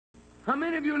How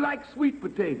many of you like sweet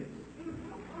potatoes?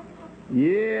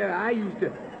 Yeah, I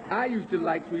used to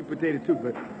like sweet potato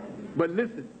too, but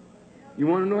listen, you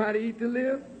want to know how to eat to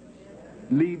live?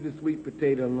 Leave the sweet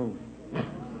potato alone.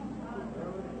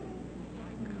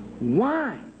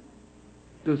 Why?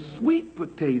 The sweet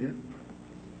potato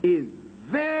is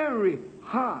very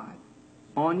hard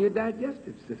on your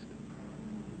digestive system.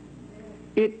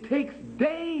 It takes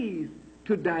days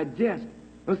to digest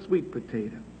a sweet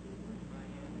potato.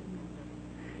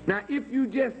 Now, if you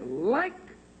just like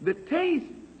the taste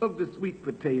of the sweet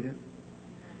potato,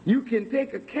 you can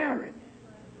take a carrot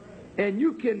and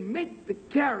you can make the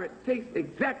carrot taste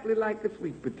exactly like a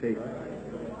sweet potato.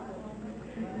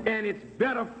 And it's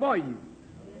better for you.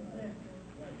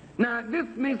 Now, this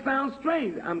may sound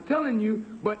strange, I'm telling you,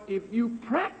 but if you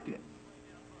practice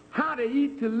how to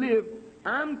eat to live,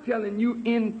 I'm telling you,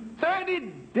 in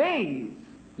 30 days,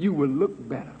 you will look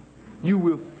better. You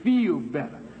will feel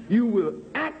better. You will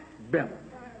act better.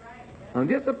 Now,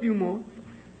 just a few more.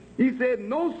 He said,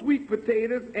 no sweet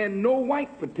potatoes and no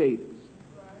white potatoes.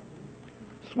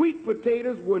 Sweet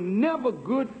potatoes were never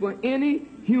good for any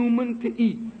human to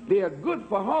eat. They are good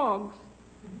for hogs,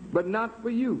 but not for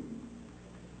you.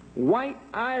 White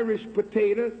Irish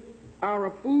potatoes are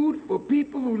a food for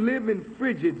people who live in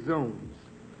frigid zones,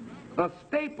 a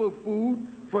staple food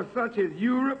for such as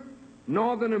Europe,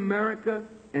 Northern America,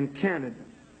 and Canada.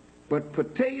 But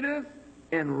potatoes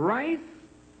and rice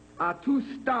are too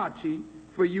starchy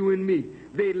for you and me.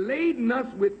 They laden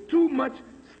us with too much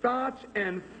starch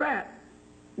and fat,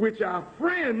 which are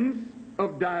friends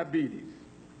of diabetes.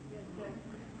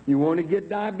 You want to get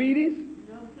diabetes?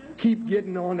 Keep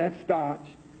getting on that starch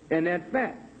and that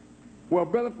fat. Well,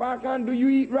 Brother Farrakhan, do you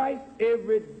eat rice?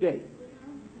 Every day.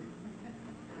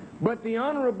 But the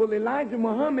Honorable Elijah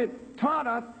Muhammad taught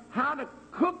us how to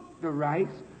cook the rice,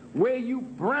 where you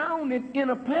brown it in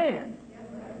a pan.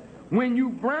 When you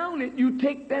brown it, you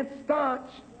take that starch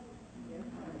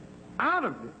out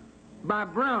of it by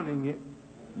browning it.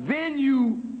 Then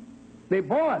they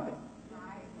boil it.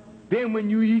 Then when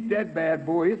you eat that bad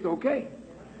boy, it's okay.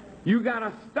 You got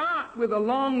to start with a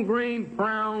long grain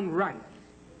brown rice.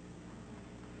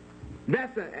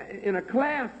 That's in a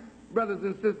class, brothers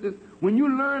and sisters, when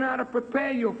you learn how to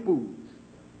prepare your foods.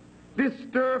 This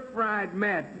stir-fried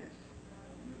madness.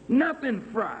 Nothing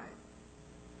fried.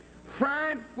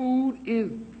 Fried food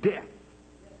is death.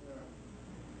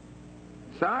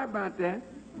 Sorry about that.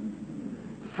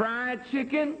 Fried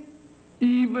chicken,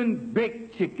 even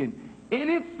baked chicken.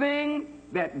 Anything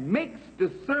that makes the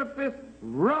surface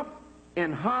rough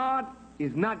and hard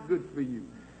is not good for you.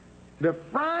 The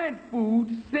fried food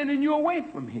sending you away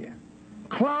from here,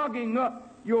 clogging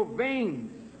up your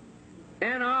veins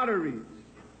and arteries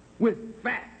with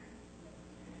fat.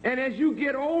 And as you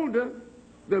get older,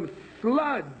 the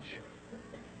sludge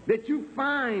that you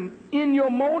find in your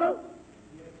motor,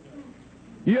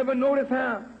 you ever notice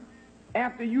how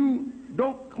after you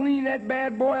don't clean that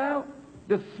bad boy out,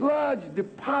 the sludge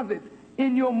deposits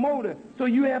in your motor, so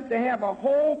you have to have a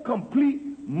whole complete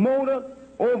motor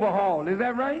overhaul. Is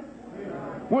that right?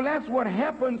 Well, that's what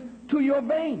happens to your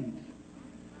veins.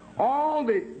 All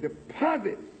the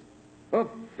deposits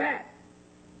of fat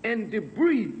and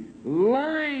debris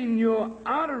line your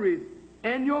arteries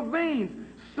and your veins,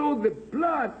 so the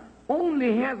blood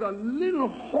only has a little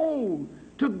hole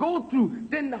to go through.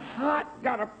 Then the heart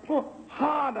got to pump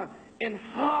harder and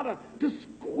harder to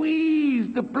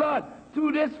squeeze the blood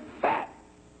through this fat.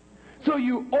 So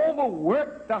you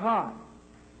overwork the heart.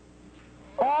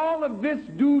 All of this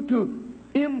due to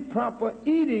improper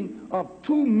eating of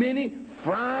too many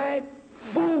fried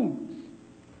foods.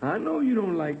 I know you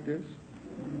don't like this.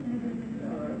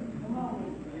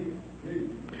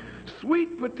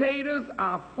 Sweet potatoes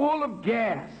are full of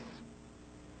gas.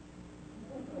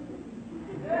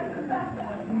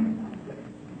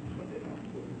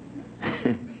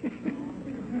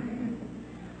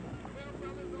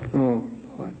 Oh,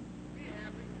 Lord.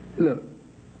 Look,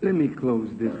 let me close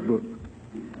this book.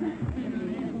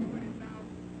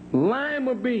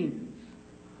 Lima beans.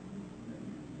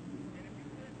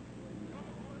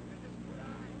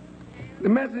 The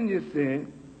messenger said,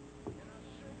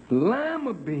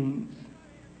 lima beans,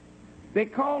 they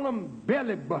call them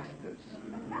belly busters.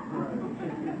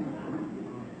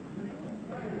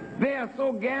 They are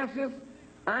so gaseous.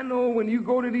 I know when you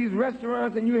go to these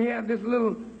restaurants and you have this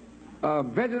little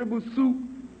vegetable soup,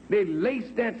 they lace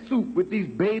that soup with these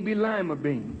baby lima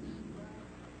beans.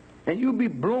 And you'll be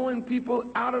blowing people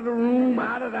out of the room,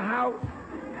 out of the house.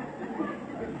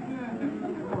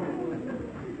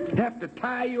 You have to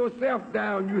tie yourself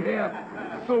down. You have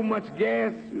so much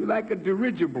gas, you're like a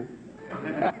dirigible.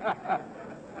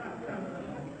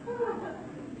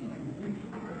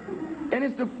 And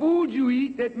it's the food you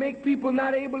eat that make people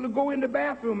not able to go in the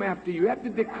bathroom after you. You have to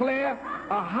declare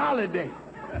a holiday.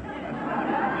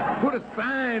 Put a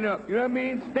sign up, you know what I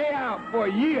mean? Stay out for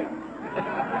a year.